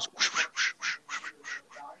 and it would just.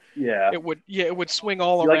 Yeah. It would swing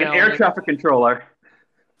all like around. Like an air traffic controller.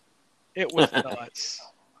 It was nuts.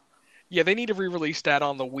 Yeah, they need to re-release that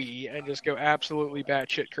on the Wii and just go absolutely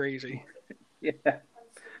batshit crazy. Yeah.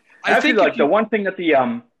 I think like the one thing that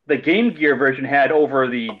the Game Gear version had over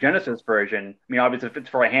the Genesis version, I mean, obviously it's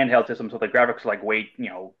for a handheld system, so the graphics are like way,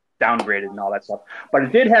 downgraded and all that stuff. But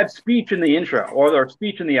it did have speech in the intro, or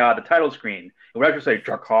speech in the title screen. It would actually say,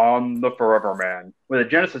 Shotgun the Forever Man, where the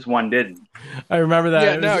Genesis one didn't. I remember that.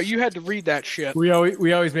 Yeah, no, you had to read that shit. We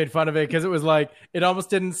always made fun of it because it was like, it almost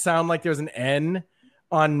didn't sound like there was an N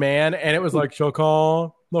on man, and it was like,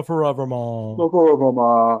 Shotgun the Forever Man. The Forever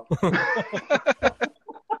Man.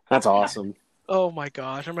 That's awesome. Oh my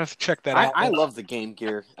gosh, I'm gonna have to check that out. I love the Game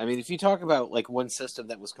Gear. I mean, if you talk about like one system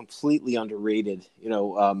that was completely underrated,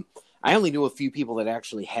 I only knew a few people that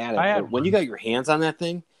actually had it. But when you got your hands on that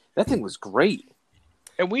thing was great.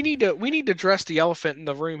 And we need to address the elephant in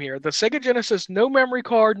the room here. The Sega Genesis, no memory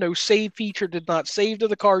card, no save feature, did not save to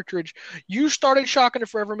the cartridge. You started Shotgun the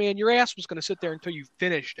Forever Man, your ass was gonna sit there until you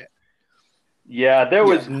finished it. Yeah, there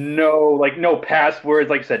was no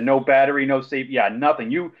passwords, like I said, no battery, no save,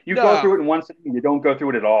 nothing. You go through it in one second, you don't go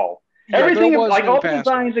through it at all. Yeah, everything, like all the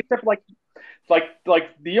designs, except like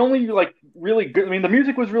the only like really good. I mean, the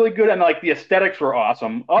music was really good, and like the aesthetics were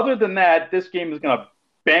awesome. Other than that, this game is gonna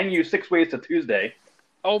bang you 6 ways to Tuesday.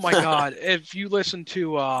 Oh my god! If you listen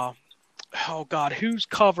to whose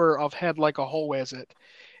cover of Head Like a Hole is it?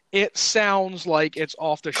 It sounds like it's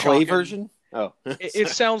off the Clay version. Oh, it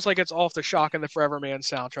sounds like it's off the Shotgun the Forever Man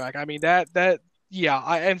soundtrack. I mean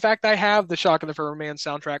in fact, I have the Shotgun the Forever Man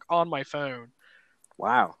soundtrack on my phone.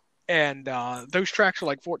 Wow. And those tracks are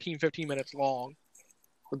like 14, 15 minutes long.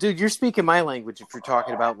 Well, dude, you're speaking my language if you're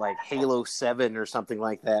talking about like Halo 7 or something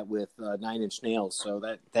like that with 9 Inch Nails. So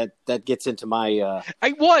that gets into my.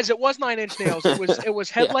 It was 9 Inch Nails. It was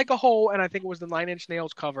Head Like a Hole, and I think it was the 9 Inch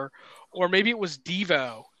Nails cover, or maybe it was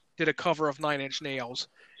Devo did a cover of 9 Inch Nails.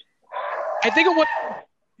 I think it was.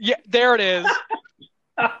 Yeah, there it is.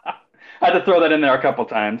 I had to throw that in there a couple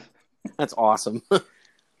times. That's awesome.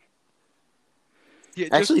 Yeah,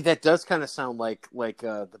 actually, that does kind of sound like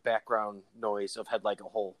the background noise of Head Like a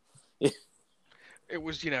Hole. It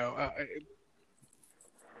was, it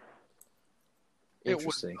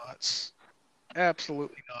was nuts,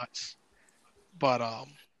 absolutely nuts. But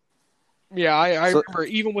Yeah, I remember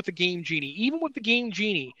even with the Game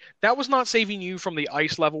Genie, that was not saving you from the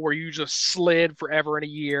ice level where you just slid forever and a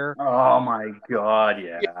year. Oh my god,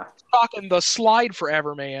 yeah. Talking the slide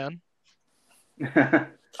forever, man.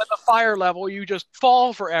 At the fire level, you just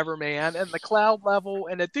fall forever, man. And the cloud level,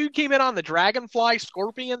 and the dude came in on the dragonfly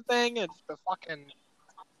scorpion thing, and the fucking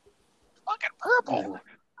purple.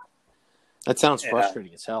 That sounds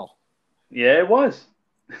frustrating as hell. Yeah, it was.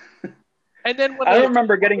 And then when I don't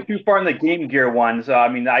remember getting too far in the Game Gear ones. I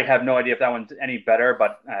mean, I have no idea if that one's any better,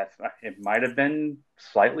 but it might have been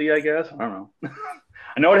slightly, I guess. I don't know.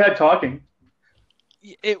 I know it had talking.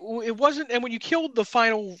 it wasn't, and when you killed the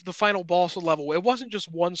final boss level, it wasn't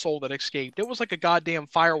just one soul that escaped. It was like a goddamn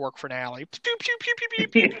firework finale. Pew, pew, pew, pew, pew,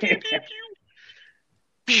 pew, pew, pew,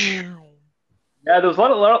 pew. Yeah, there was a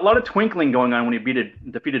lot of twinkling going on when you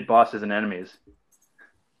defeated bosses and enemies.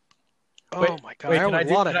 Oh my god! Wait,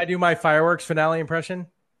 can I do my fireworks finale impression?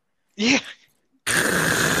 Yeah.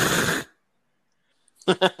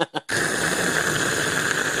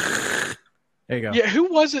 There you go. Yeah,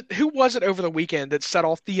 who was it over the weekend that set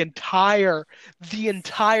off the entire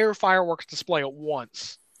fireworks display at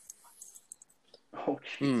once? Oh,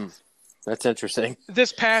 jeez. That's interesting.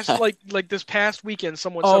 This past this past weekend,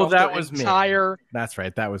 someone set Oh, off that the was entire. me. That's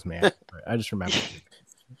right. That was me. I just remember.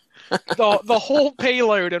 the whole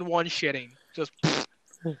payload in one shitting. Just.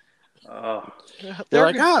 Oh.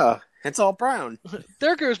 They're like, it's all brown.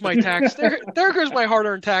 There goes my tax. There goes my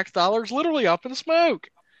hard-earned tax dollars, literally up in smoke.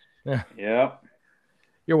 Yeah.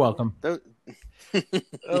 You're welcome.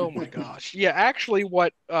 Oh my gosh. Yeah, actually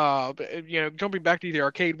what jumping back to the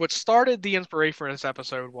arcade, what started the inspiration for this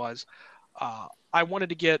episode was I wanted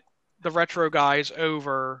to get the retro guys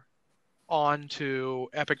over onto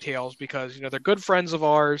Epic Tales because they're good friends of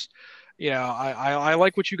ours. I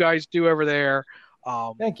like what you guys do over there.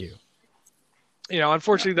 Thank you.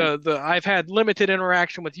 Unfortunately the I've had limited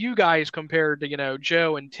interaction with you guys compared to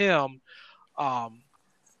Joe and Tim.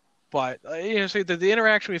 But so the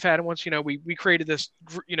interaction we've had, and once we created this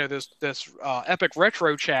this epic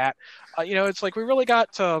retro chat, it's like we really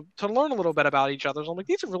got to learn a little bit about each other. So I'm like,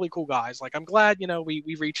 these are really cool guys. Like I'm glad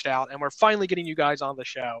we reached out and we're finally getting you guys on the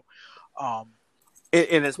show.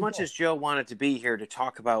 And as much as Joe wanted to be here to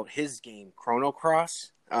talk about his game Chrono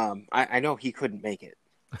Cross, I know he couldn't make it.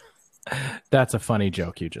 That's a funny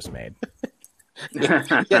joke you just made.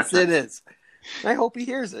 Yes, it is. I hope he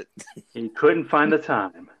hears it. He couldn't find the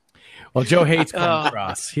time. Well, Joe hates Chrono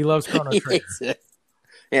Cross. He loves Chrono Trigger.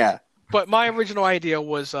 Yeah. But my original idea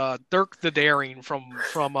was Dirk the Daring from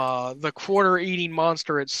the quarter-eating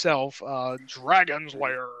monster itself, Dragon's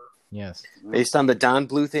Lair. Yes. Based on the Don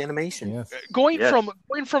Bluth animation. Yes. Going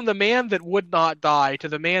from the man that would not die to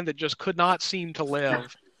the man that just could not seem to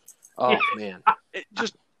live. Oh man.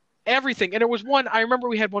 Just everything. And there was one, I remember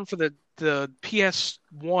we had one for the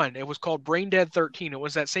PS1. It was called Brain Dead 13. It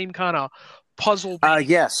was that same kind of puzzle.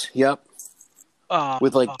 Yes. Yep.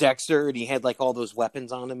 With Dexter, and he had all those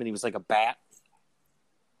weapons on him, and he was like a bat.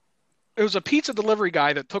 It was a pizza delivery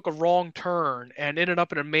guy that took a wrong turn and ended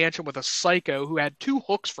up in a mansion with a psycho who had 2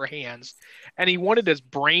 hooks for hands, and he wanted his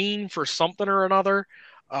brain for something or another.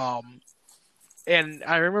 And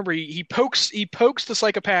I remember he pokes the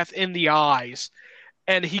psychopath in the eyes,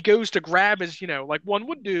 and he goes to grab his, like one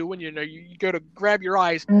would do when you go to grab your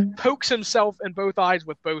eyes, pokes himself in both eyes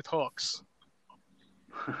with both hooks.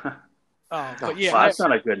 But yeah, well, that's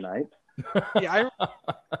not a good night. Yeah, I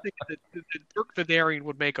think that Dirk the Daring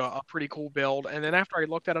would make a pretty cool build. And then after I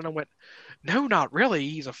looked at it, I went, no, not really.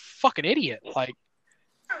 He's a fucking idiot. Like,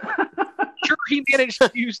 sure, he managed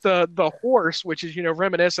to use the horse, which is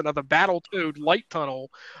reminiscent of the Battletoad light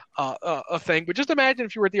tunnel thing. But just imagine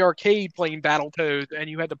if you were at the arcade playing Battletoads and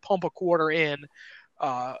you had to pump a quarter in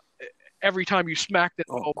every time you smacked it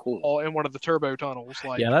in one of the turbo tunnels.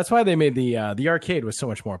 Yeah, that's why they made the arcade was so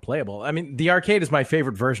much more playable. I mean, the arcade is my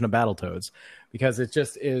favorite version of Battletoads because it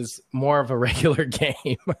just is more of a regular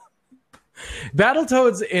game.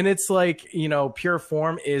 Battletoads in its pure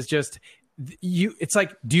form is just it's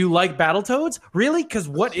like, do you like Battletoads? Really? Because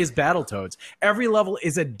what is Battletoads? Every level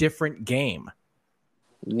is a different game.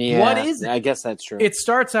 Yeah, what is it? I guess that's true. It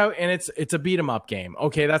starts out and it's a beat 'em up game.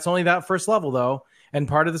 Okay, that's only that first level though. And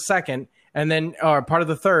part of the second, and then part of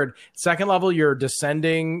the third. Second level, you're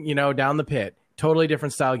descending, down the pit. Totally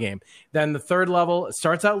different style game. Then the third level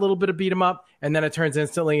starts out a little bit of beat 'em up, and then it turns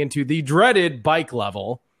instantly into the dreaded bike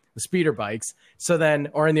level, the speeder bikes. So then,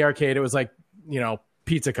 or in the arcade, it was like,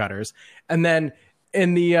 pizza cutters. And then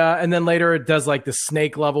and then later it does like the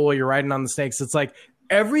snake level where you're riding on the snakes. It's like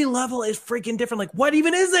every level is freaking different. Like, what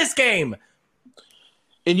even is this game?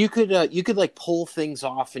 And you could like pull things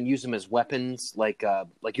off and use them as weapons. Like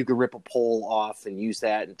you could rip a pole off and use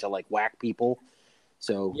that to like whack people.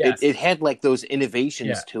 So Yes. it had like those innovations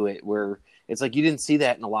Yeah. to it where it's like you didn't see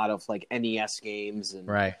that in a lot of like NES games. And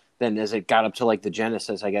Right. then as it got up to like the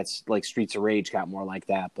Genesis, I guess like Streets of Rage got more like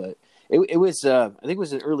that. But it was I think it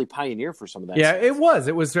was an early pioneer for some of that. Yeah, stuff.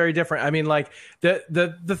 it was very different. I mean, like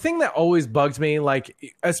the thing that always bugged me, like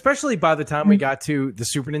especially by the time we got to the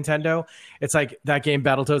Super Nintendo, it's like that game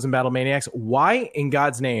Battletoads and Battlemaniacs. Why in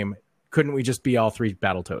God's name couldn't we just be all three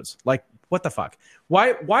Battletoads? Like, what the fuck?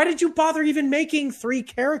 Why did you bother even making 3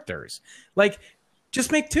 characters? Like,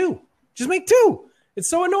 just make 2. Just make 2. It's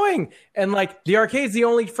so annoying. And like the arcade's the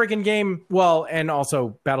only freaking game, well, and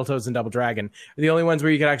also Battletoads and Double Dragon are the only ones where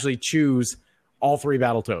you could actually choose all 3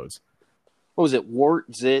 Battletoads. What was it?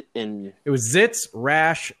 Wart, Zit, and It was Zitz,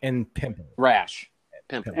 Rash, and Pimple. Rash.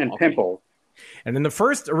 Pimple. And Okay. Pimple. And in the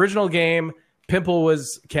first original game, Pimple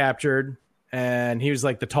was captured, and he was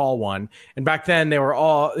like the tall one. And back then, they were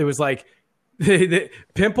all, it was like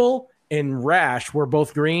Pimple and Rash were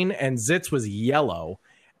both green, and Zitz was yellow.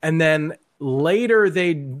 And then later,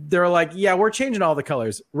 they're like, yeah, we're changing all the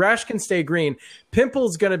colors. Rash can stay green.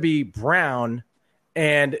 Pimple's going to be brown,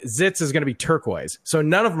 and Zitz is going to be turquoise. So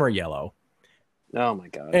none of them are yellow. Oh my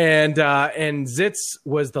god. And Zitz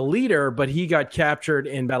was the leader, but he got captured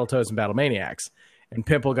in Battletoads and Battlemaniacs. And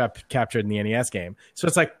Pimple got captured in the NES game. So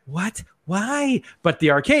it's like, what? Why? But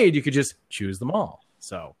the arcade, you could just choose them all.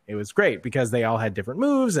 So it was great because they all had different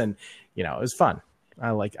moves, and you know, it was fun. I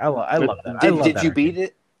love that. Did you beat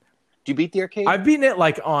it? Did you beat the arcade? I've beaten it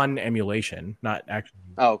like on emulation, not actually.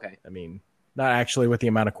 Oh, okay. I mean, not actually with the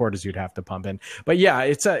amount of quarters you'd have to pump in. But yeah,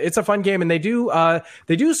 it's a fun game, and they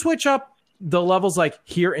do switch up the levels like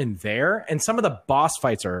here and there, and some of the boss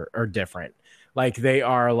fights are different. Like they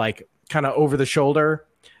are like kind of over the shoulder,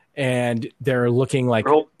 and they're looking like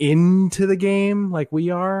into the game, like we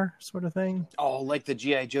are, sort of thing. Oh, like the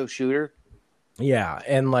G.I. Joe shooter. Yeah,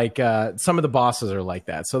 and like some of the bosses are like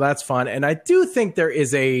that, so that's fun. And I do think there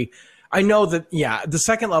is I know that, yeah, the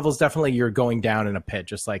second level is definitely you're going down in a pit,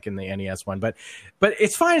 just like in the NES one. But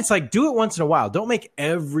it's fine. It's like, do it once in a while. Don't make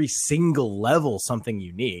every single level something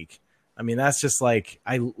unique. I mean, that's just like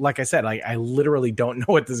I said, I literally don't know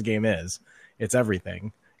what this game is. It's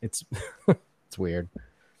everything. It's it's weird.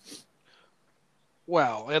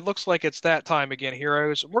 Well, it looks like it's that time again,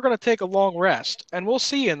 heroes. We're going to take a long rest, and we'll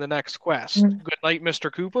see you in the next quest. Good night,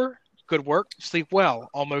 Mr. Cooper. Good work. Sleep well.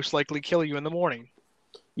 I'll most likely kill you in the morning.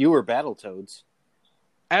 You were Battletoads.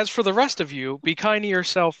 As for the rest of you, be kind to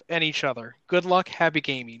yourself and each other. Good luck, happy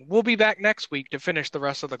gaming. We'll be back next week to finish the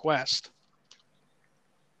rest of the quest.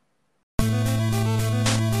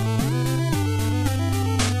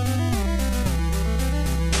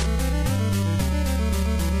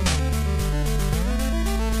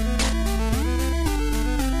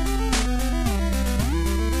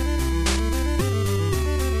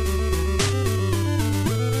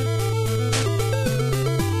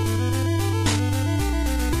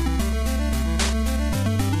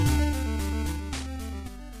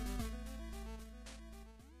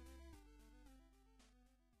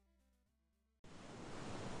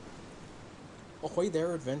 Ahoy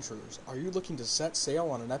there, adventurers! Are you looking to set sail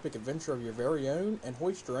on an epic adventure of your very own and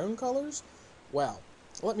hoist your own colors? Well,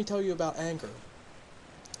 let me tell you about Anchor.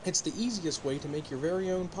 It's the easiest way to make your very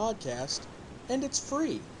own podcast, and it's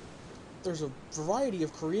free. There's a variety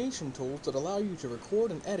of creation tools that allow you to record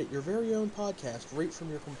and edit your very own podcast right from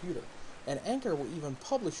your computer, and Anchor will even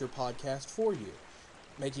publish your podcast for you,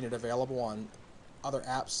 making it available on other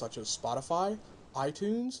apps such as Spotify,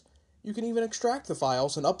 iTunes. You can even extract the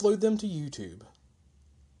files and upload them to YouTube.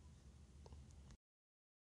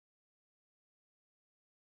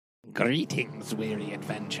 Greetings, weary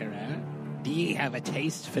adventurer. Do ye have a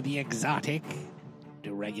taste for the exotic?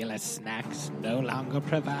 Do regular snacks no longer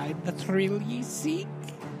provide the thrill ye seek?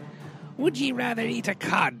 Would ye rather eat a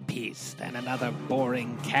cod piece than another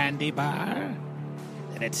boring candy bar?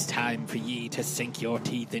 Then it's time for ye to sink your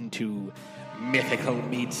teeth into Mythical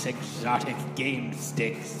Meats Exotic Game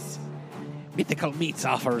Sticks. Mythical Meats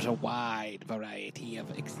offers a wide variety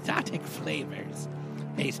of exotic flavors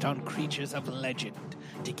based on creatures of legend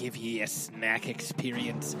to give ye a snack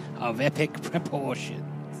experience of epic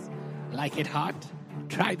proportions. Like it hot?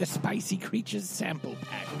 Try the Spicy Creatures Sample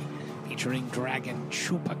Pack featuring dragon,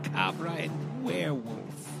 chupacabra, and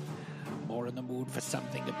werewolf. More in the mood for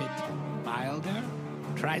something a bit milder?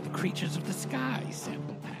 Try the Creatures of the Sky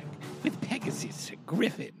Sample Pack with Pegasus,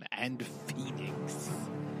 Griffin, and Phoenix.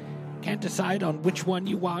 Can't decide on which one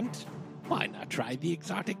you want? Why not try the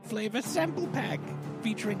Exotic Flavor Sample Pack,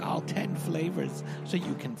 featuring all 10 flavors so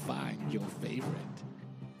you can find your favorite.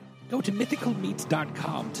 Go to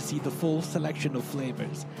mythicalmeats.com to see the full selection of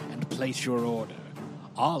flavors and place your order.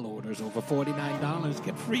 All orders over $49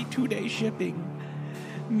 get free 2-day shipping.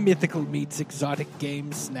 Mythical Meats exotic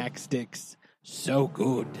game snack sticks. So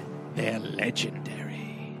good, they're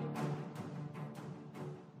legendary.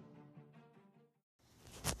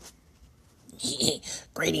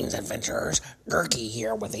 Greetings, adventurers. Gurky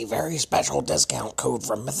here with a very special discount code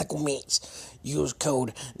from Mythical Meats. Use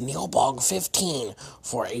code NeilBog15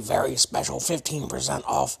 for a very special 15%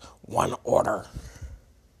 off one order.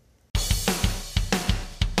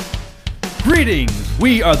 Greetings!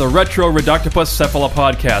 We are the Retro Reductopus Cephala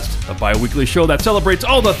Podcast, a bi-weekly show that celebrates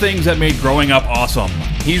all the things that made growing up awesome.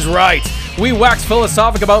 He's right. We wax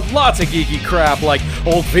philosophic about lots of geeky crap like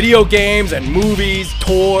old video games and movies,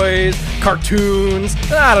 toys, cartoons.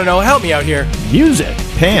 I don't know, help me out here. Music,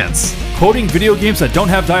 pants, quoting video games that don't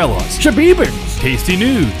have dialogues, shabibans, tasty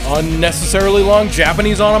news, Unnecessarily long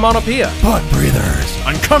Japanese onomatopoeia. butt breathers,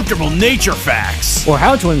 uncomfortable nature facts. or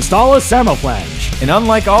how to install a Samoflange. And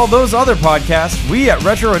unlike all those other podcasts, we at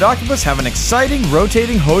Retro Octopus have an exciting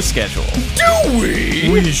rotating host schedule. Do we?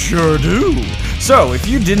 We sure do. So, if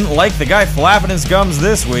you didn't like the guy flapping his gums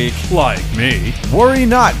this week, Like me. worry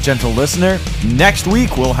not, gentle listener. Next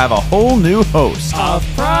week we'll have a whole new host. Of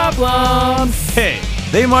problems. Hey,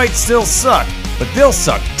 they might still suck, but they'll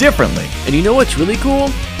suck differently. And you know what's really cool?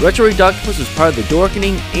 Retro Reductopus is part of the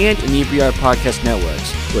Dorkening and Inebriar podcast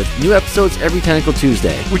networks, with new episodes every Tentacle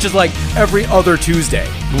Tuesday. Which is like every other Tuesday.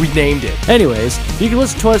 We named it. Anyways, you can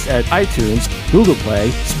listen to us at iTunes, Google Play,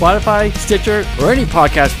 Spotify, Stitcher, Or any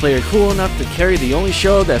podcast player cool enough to carry the only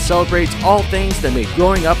show that celebrates all things that made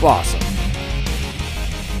growing up awesome.